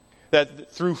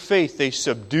 that through faith they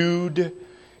subdued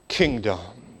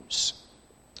kingdoms.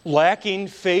 Lacking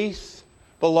faith,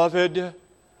 beloved,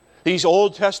 these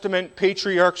Old Testament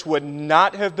patriarchs would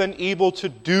not have been able to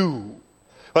do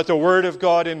what the Word of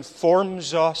God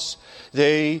informs us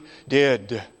they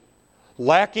did.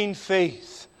 Lacking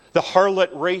faith, the harlot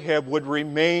Rahab would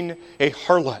remain a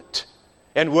harlot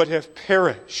and would have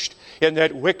perished in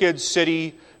that wicked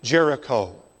city,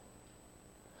 Jericho.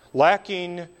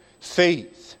 Lacking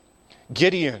faith,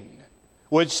 Gideon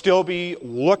would still be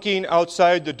looking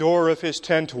outside the door of his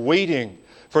tent, waiting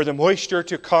for the moisture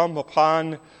to come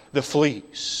upon the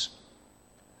fleece.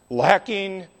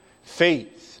 Lacking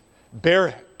faith,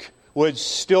 Barak would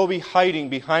still be hiding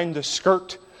behind the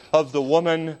skirt of the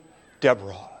woman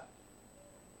Deborah.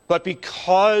 But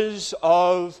because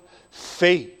of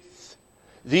faith,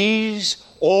 these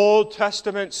Old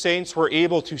Testament saints were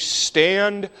able to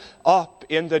stand up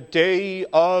in the day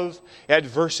of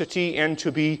adversity and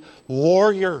to be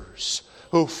warriors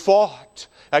who fought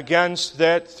against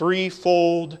that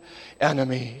threefold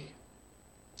enemy.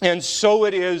 And so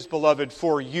it is, beloved,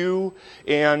 for you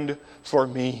and for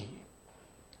me.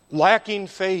 Lacking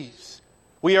faith,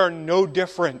 we are no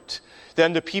different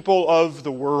than the people of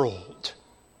the world.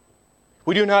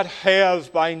 We do not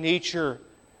have by nature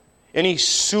any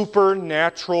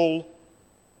supernatural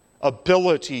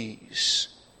abilities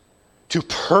to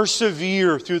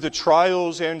persevere through the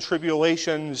trials and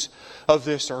tribulations of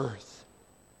this earth.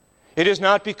 It is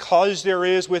not because there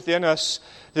is within us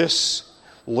this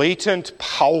latent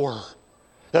power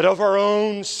that of our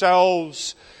own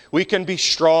selves we can be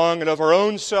strong, and of our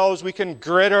own selves we can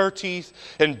grit our teeth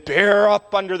and bear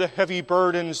up under the heavy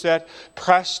burdens that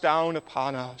press down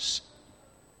upon us.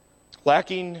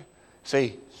 Lacking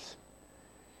faith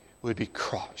would be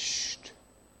crushed.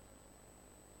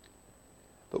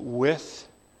 But with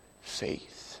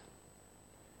faith,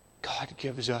 God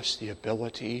gives us the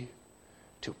ability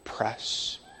to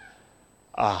press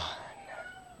on.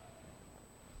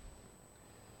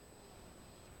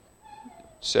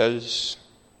 It says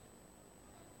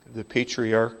the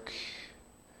patriarch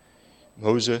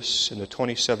Moses in the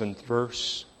 27th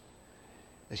verse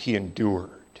that he endured.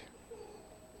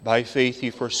 By faith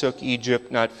he forsook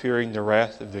Egypt, not fearing the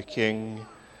wrath of the king,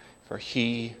 for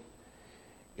he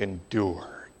endured.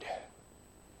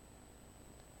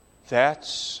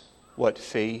 That's what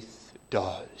faith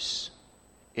does.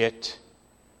 It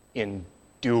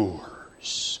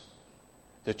endures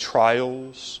the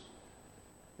trials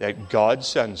that God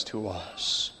sends to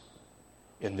us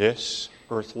in this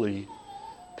earthly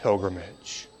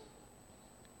pilgrimage.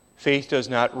 Faith does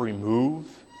not remove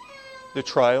the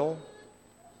trial.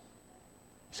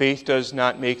 Faith does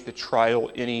not make the trial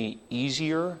any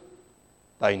easier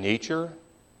by nature.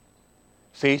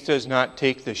 Faith does not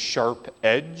take the sharp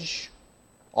edge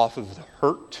off of the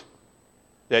hurt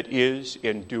that is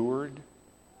endured.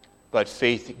 But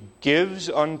faith gives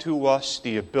unto us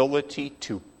the ability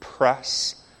to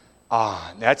press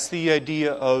on. That's the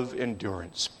idea of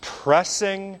endurance.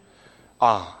 Pressing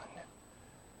on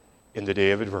in the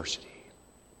day of adversity.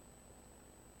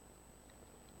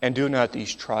 And do not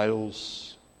these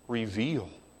trials reveal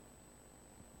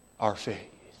our faith?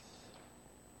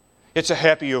 It's a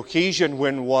happy occasion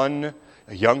when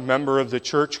a young member of the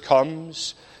church,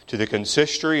 comes to the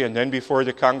consistory and then before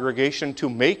the congregation to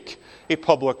make a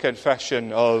public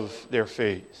confession of their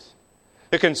faith.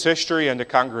 The consistory and the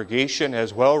congregation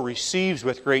as well receives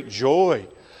with great joy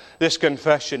this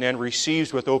confession and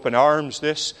receives with open arms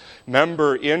this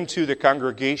member into the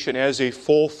congregation as a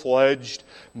full-fledged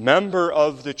member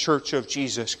of the Church of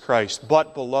Jesus Christ.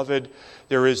 But, beloved,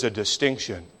 there is a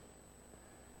distinction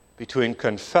between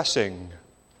confessing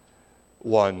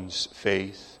one's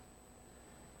faith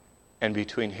and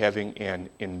between having an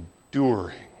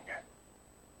enduring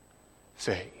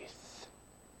faith.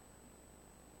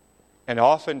 And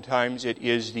oftentimes it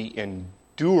is the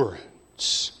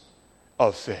endurance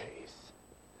of faith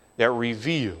that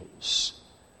reveals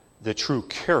the true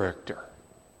character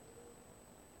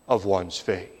of one's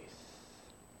faith.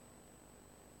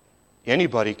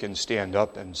 Anybody can stand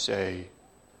up and say,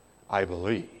 I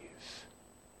believe.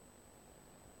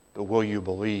 But will you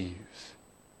believe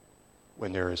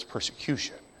when there is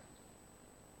persecution?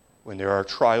 When there are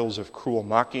trials of cruel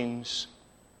mockings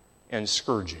and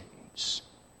scourgings?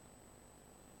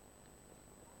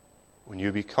 When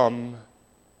you become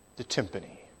the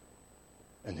timpani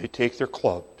and they take their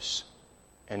clubs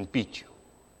and beat you?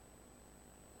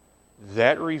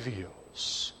 That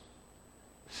reveals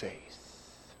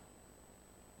faith.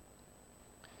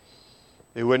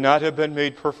 They would not have been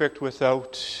made perfect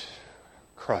without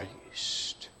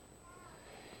Christ.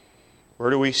 Where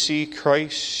do we see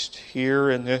Christ here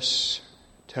in this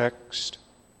text?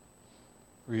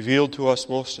 Revealed to us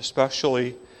most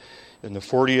especially in the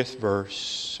 40th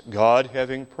verse. God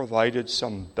having provided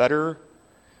some better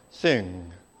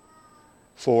thing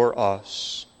for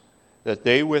us, that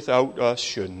they without us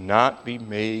should not be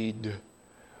made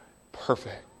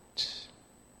perfect.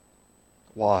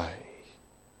 Why?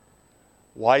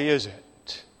 Why is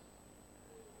it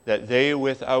that they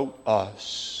without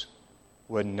us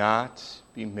would not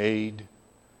be made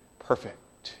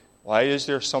perfect? Why is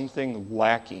there something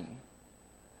lacking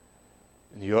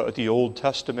in the Old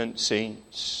Testament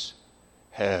saints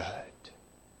had?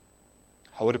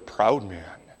 How would a proud man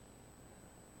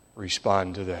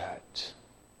respond to that?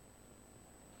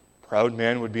 Proud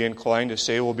man would be inclined to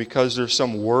say, well, because there's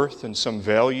some worth and some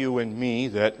value in me,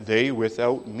 that they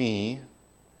without me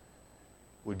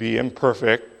would be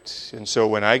imperfect. And so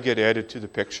when I get added to the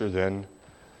picture, then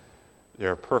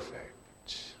they're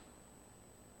perfect.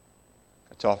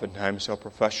 That's oftentimes how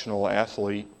professional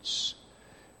athletes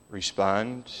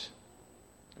respond.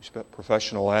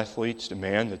 Professional athletes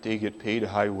demand that they get paid a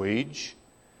high wage.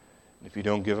 And if you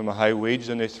don't give them a high wage,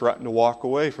 then they threaten to walk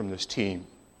away from this team.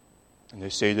 And they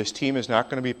say, this team is not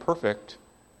going to be perfect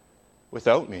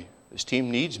without me. This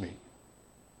team needs me.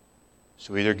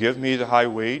 So either give me the high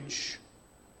wage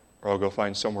or I'll go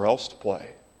find somewhere else to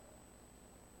play.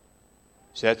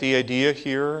 Is that the idea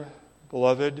here,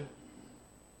 beloved?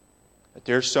 That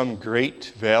there's some great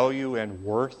value and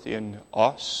worth in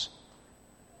us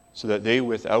so that they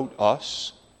without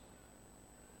us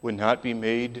would not be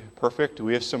made perfect? Do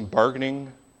we have some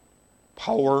bargaining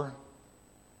power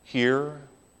here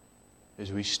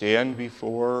as we stand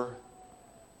before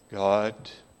God?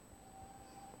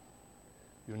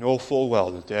 You know full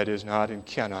well that that is not and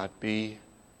cannot be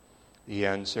the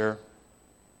answer.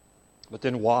 But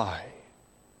then why?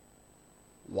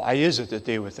 Why is it that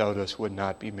they without us would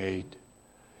not be made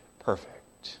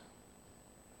perfect?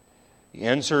 The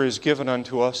answer is given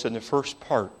unto us in the first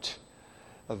part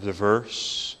of the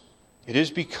verse. It is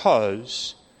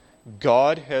because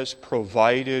God has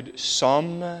provided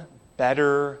some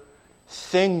better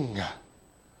thing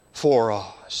for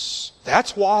us.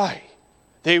 That's why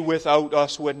they without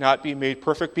us would not be made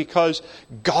perfect, because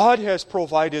God has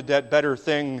provided that better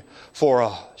thing for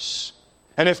us.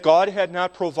 And if God had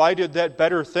not provided that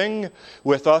better thing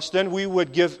with us, then we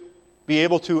would be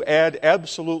able to add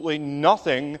absolutely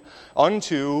nothing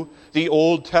unto the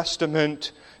Old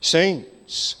Testament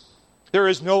saints. There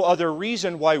is no other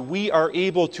reason why we are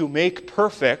able to make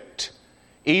perfect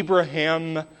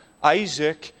Abraham,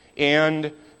 Isaac,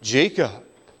 and Jacob.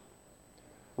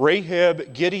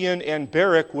 Rahab, Gideon, and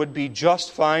Barak would be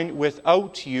just fine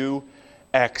without you,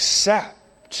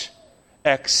 except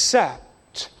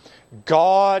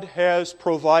God has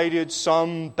provided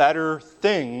some better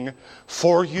thing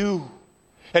for you.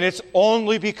 And it's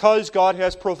only because God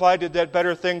has provided that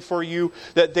better thing for you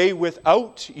that they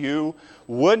without you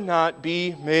would not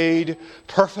be made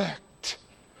perfect.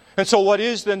 And so what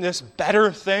is then this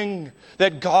better thing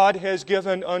that God has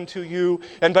given unto you,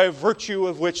 and by virtue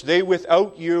of which they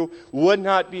without you would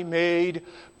not be made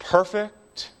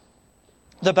perfect?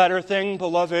 The better thing,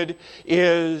 beloved,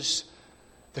 is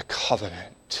the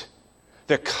covenant.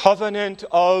 The covenant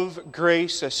of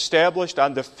grace established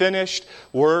on the finished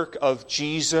work of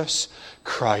Jesus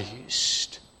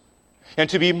Christ. And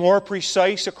to be more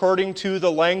precise, according to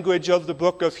the language of the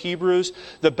book of Hebrews,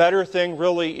 the better thing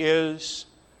really is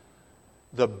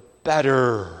the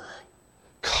better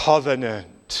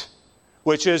covenant,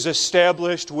 which is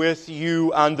established with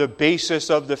you on the basis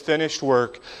of the finished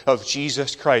work of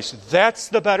Jesus Christ. That's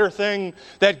the better thing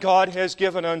that God has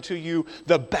given unto you,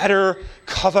 the better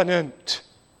covenant.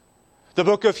 The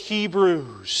book of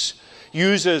Hebrews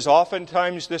uses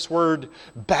oftentimes this word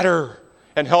better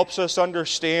and helps us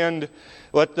understand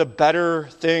what the better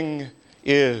thing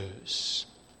is.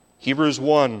 Hebrews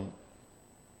 1,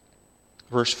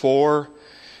 verse 4,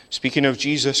 speaking of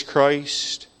Jesus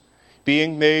Christ,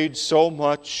 being made so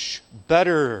much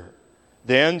better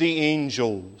than the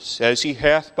angels, as he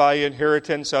hath by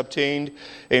inheritance obtained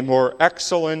a more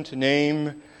excellent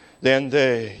name than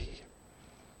they.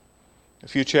 A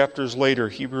few chapters later,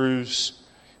 Hebrews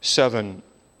 7,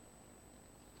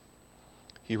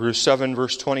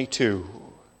 verse 22.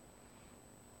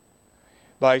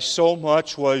 By so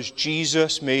much was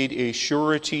Jesus made a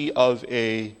surety of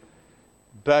a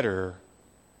better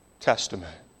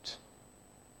testament,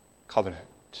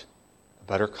 covenant, a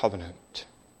better covenant.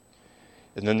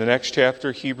 And then the next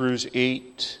chapter, Hebrews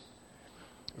 8,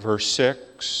 verse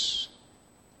 6.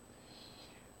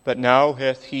 But now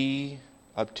hath he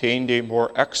obtained a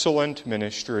more excellent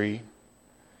ministry,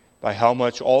 by how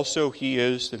much also he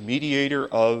is the mediator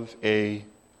of a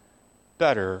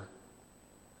better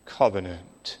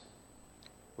covenant,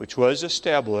 which was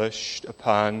established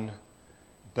upon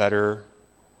better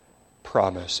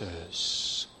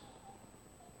promises.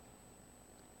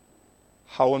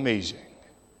 How amazing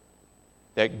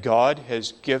that God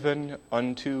has given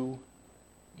unto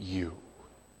you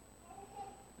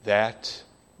that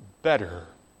better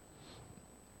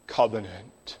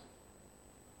covenant.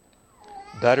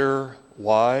 Better,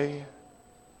 why?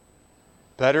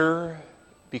 Better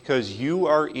because you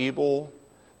are able,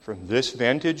 from this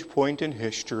vantage point in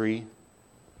history,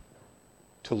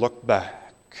 to look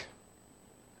back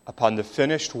upon the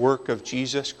finished work of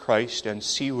Jesus Christ and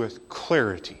see with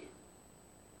clarity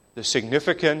the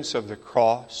significance of the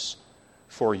cross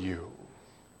for you.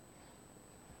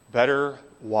 Better,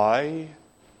 why?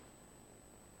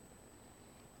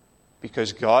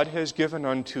 Because God has given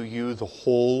unto you the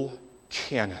whole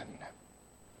canon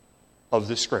of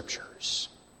the Scriptures.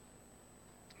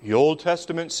 The Old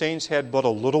Testament saints had but a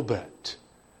little bit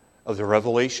of the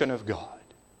revelation of God.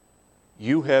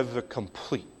 You have the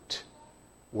complete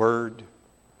Word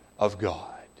of God.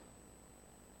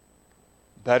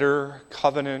 Better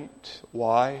covenant,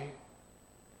 why?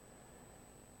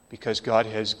 Because God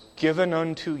has given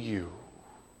unto you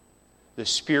the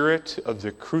Spirit of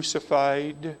the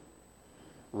crucified,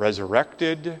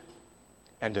 resurrected,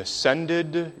 and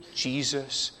ascended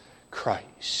Jesus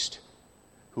Christ,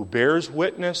 who bears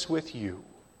witness with you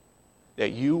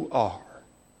that you are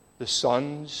the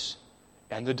sons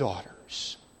and the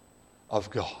daughters of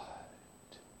God.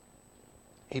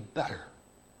 A better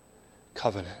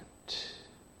covenant.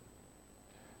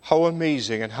 How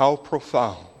amazing and how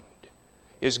profound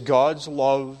is God's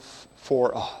love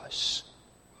for us,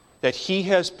 that He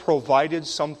has provided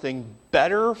something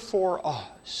better for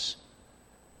us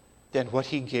than what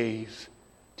He gave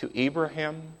to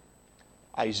Abraham,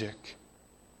 Isaac,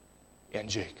 and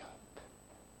Jacob.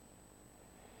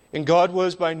 And God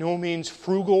was by no means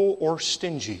frugal or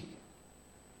stingy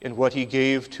in what He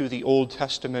gave to the Old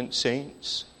Testament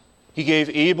saints. He gave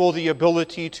Abel the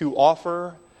ability to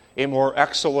offer a more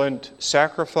excellent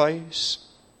sacrifice.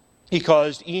 He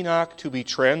caused Enoch to be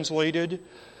translated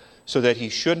so that he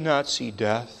should not see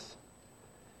death.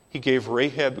 He gave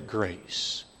Rahab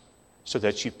grace so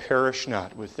that she perish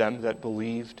not with them that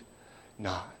believed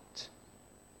not.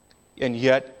 And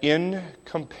yet, in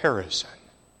comparison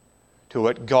to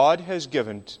what God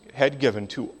had given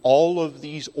to all of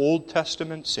these Old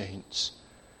Testament saints,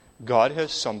 God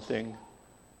has something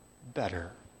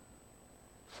better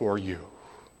for you.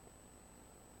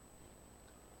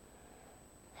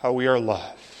 How we are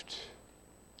left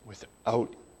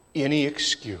without any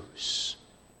excuse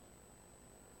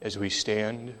as we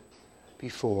stand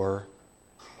before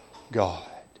God.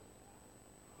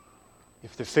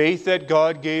 If the faith that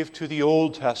God gave to the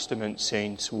Old Testament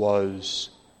saints was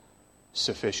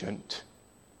sufficient,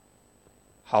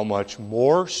 how much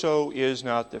more so is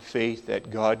not the faith that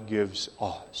God gives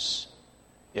us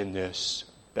in this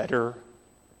better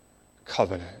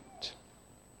covenant.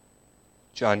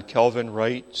 John Calvin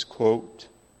writes, quote,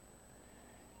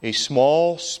 "A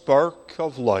small spark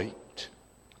of light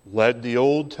led the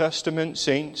Old Testament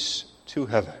saints to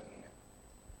heaven.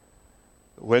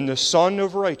 When the sun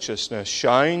of righteousness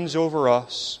shines over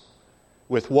us,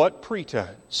 with what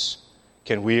pretense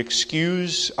can we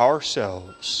excuse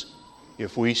ourselves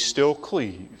if we still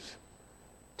cleave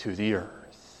to the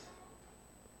earth?"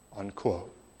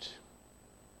 Unquote.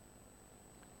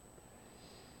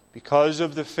 because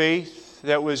of the faith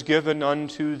that was given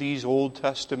unto these Old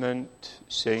Testament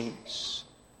saints,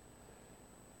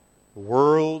 the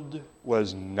world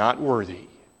was not worthy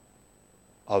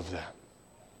of them.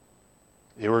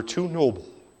 They were too noble,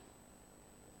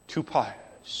 too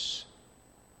pious,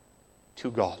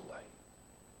 too godly.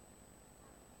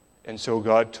 And so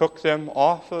God took them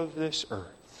off of this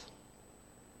earth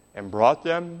and brought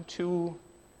them to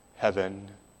heaven,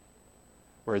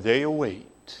 where they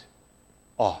await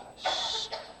us.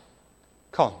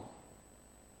 Come,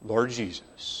 Lord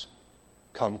Jesus,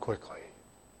 come quickly.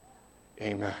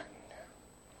 Amen.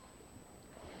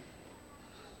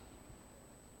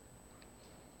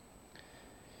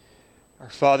 Our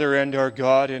Father and our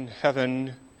God in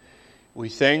heaven, we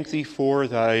thank Thee for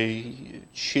Thy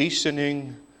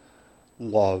chastening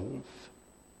love,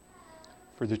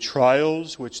 for the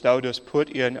trials which Thou dost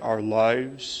put in our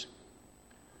lives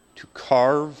to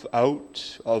carve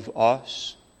out of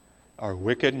us our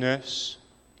wickedness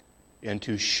and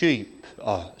to shape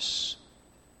us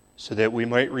so that we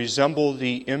might resemble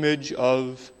the image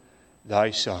of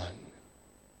Thy Son.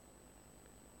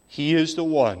 He is the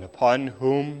one upon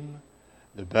whom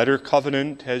the better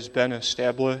covenant has been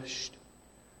established.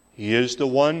 He is the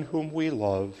one whom we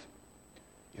love.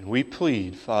 And we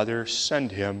plead, Father,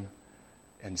 send Him,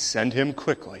 and send Him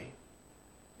quickly.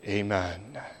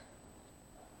 Amen.